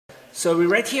So we're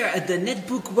right here at the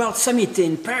Netbook World Summit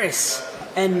in Paris,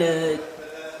 and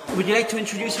would you like to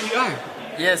introduce who you are?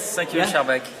 Yes, thank you,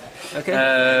 Charbec.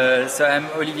 Okay. So I'm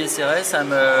Olivier Serres.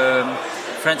 I'm a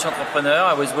French entrepreneur.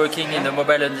 I was working in the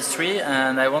mobile industry,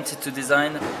 and I wanted to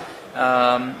design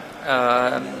a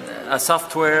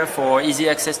software for easy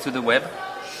access to the web.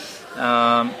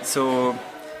 So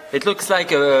it looks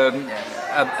like a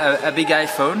big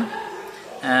iPhone,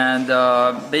 and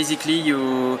basically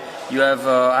you have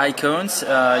icons.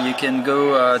 You can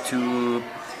go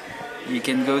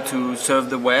to surf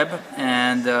the web,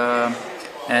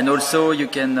 and also you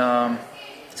can.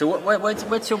 So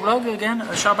what's your blog again,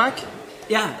 Charbec?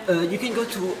 Yeah, you can go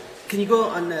to. Can you go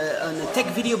on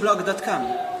techvideoblog.com?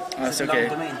 That's okay.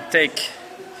 Tech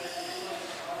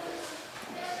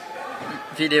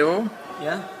video.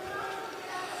 Yeah.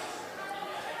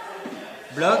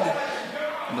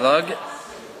 Blog.com.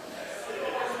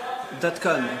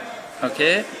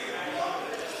 Okay.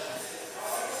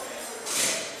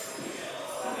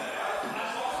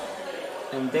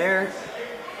 And there,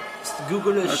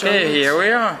 Google is showing. Okay, here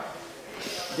we are.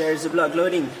 There's a blog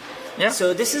loading. Yeah.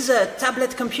 So this is a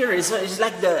tablet computer. It's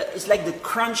like the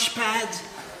Crunch Pad.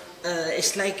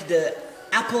 It's like the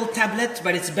Apple tablet,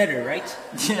 but it's better, right?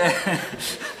 Yeah.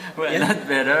 Well, yeah. Not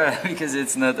better because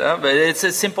it's not up, but it's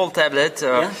a simple tablet.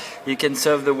 Yeah. You can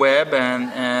surf the web,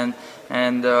 and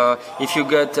if you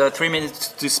got 3 minutes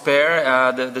to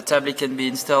spare, the tablet can be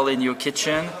installed in your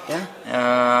kitchen. Yeah.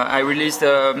 I released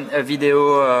a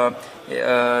video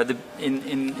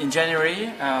in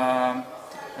January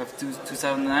of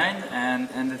 2009,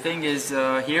 and the thing is,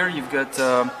 here you've got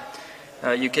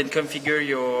you can configure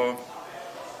your.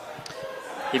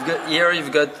 You've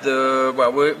got the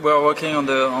we're working on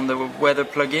the weather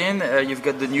plugin. You've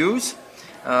got the news.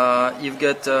 You've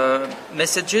got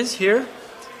messages here.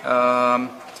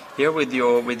 Here with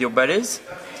your buddies.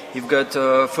 You've got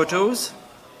photos,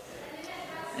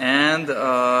 and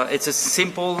it's a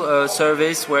simple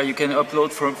service where you can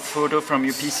upload photo from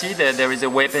your PC. There is a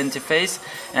web interface,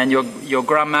 and your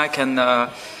grandma can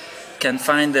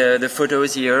find the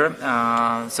photos here.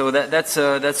 So that's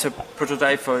a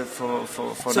prototype for now.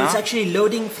 So it's actually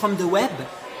loading from the web?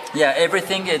 Yeah,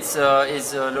 everything is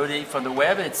loading from the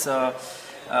web. It's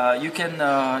you can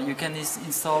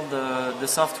install the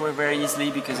software very easily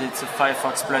because it's a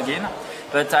Firefox plugin.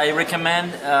 But I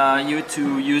recommend you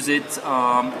to use it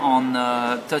on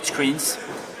touchscreens,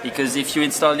 because if you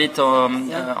install it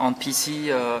on PC.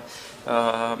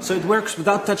 So it works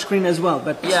without touchscreen as well,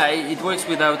 but yeah, it works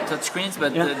without touchscreens,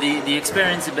 but the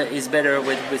experience is better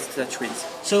with touchscreens.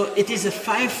 So it is a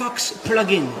Firefox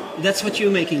plugin. That's what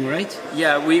you're making, right?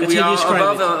 Yeah, we are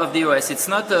above of the OS. It's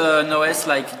not an OS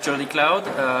like Jolly Cloud.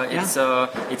 It's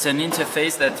an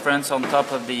interface that runs on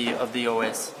top of the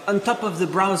OS. On top of the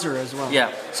browser as well.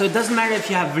 Yeah. So it doesn't matter if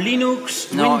you have Linux,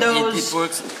 Windows, it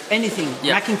works. Anything,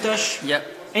 Macintosh. Yeah.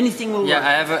 Anything will work.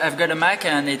 Yeah, I've got a Mac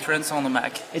and it runs on the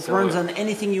Mac. It runs on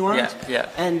anything you want? Yeah.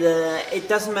 And it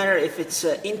doesn't matter if it's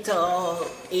Intel,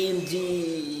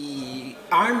 AMD,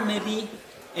 ARM maybe?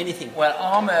 Anything? Well,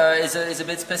 ARM is a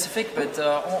bit specific, but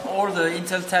all the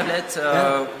Intel tablets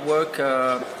work.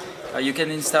 You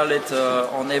can install it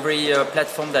on every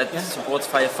platform that supports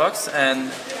Firefox,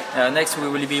 and next we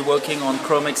will be working on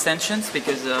Chrome extensions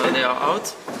because they are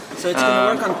out. So it's going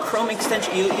to work on Chrome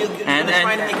extensions. You're going to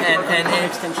try to make it work on Chrome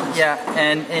extensions. Yeah,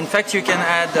 and in fact you can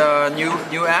add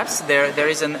new apps. There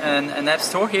is an app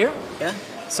store here. Yeah.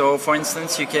 So for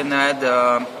instance, you can add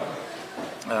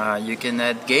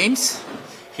games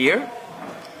here.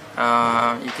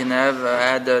 You can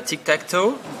add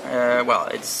tic-tac-toe. Well,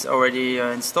 it's already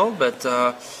installed, but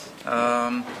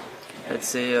let's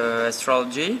say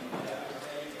astrology.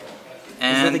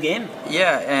 And, is that the game?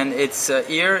 Yeah, and it's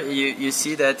here. You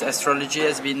see that astrology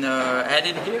has been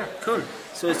added here. Cool.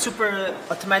 So it's super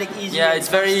automatic, easy. Yeah, it's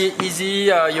very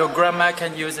easy. Your grandma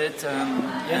can use it,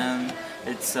 and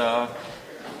it's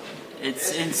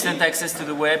instant access to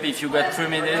the web. If you got 3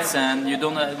 minutes and you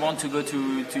don't want to go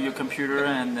to your computer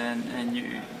and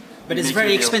you. But it's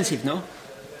very expensive, no?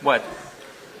 What?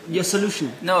 Your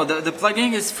solution? No, the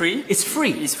plugin is free. It's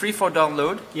free. It's free for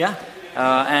download. Yeah.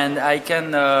 And I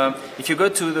can, if you go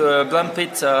to the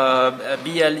Blumpit,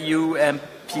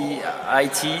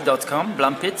 Blumpit.com,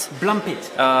 Blumpit.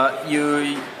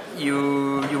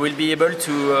 You will be able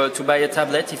to buy a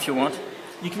tablet if you want.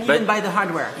 You can even buy the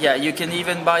hardware. Yeah, you can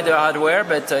even buy the hardware,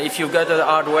 but if you've got the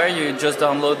hardware, you just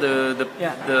download the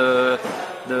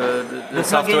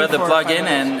software, the plugin,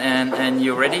 and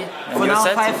you're ready. And for you're now,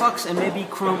 set. Firefox and maybe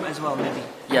Chrome as well, maybe.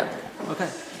 Yeah. Okay.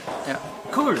 Yeah.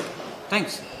 Cool.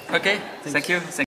 Thanks. Okay. Thank you.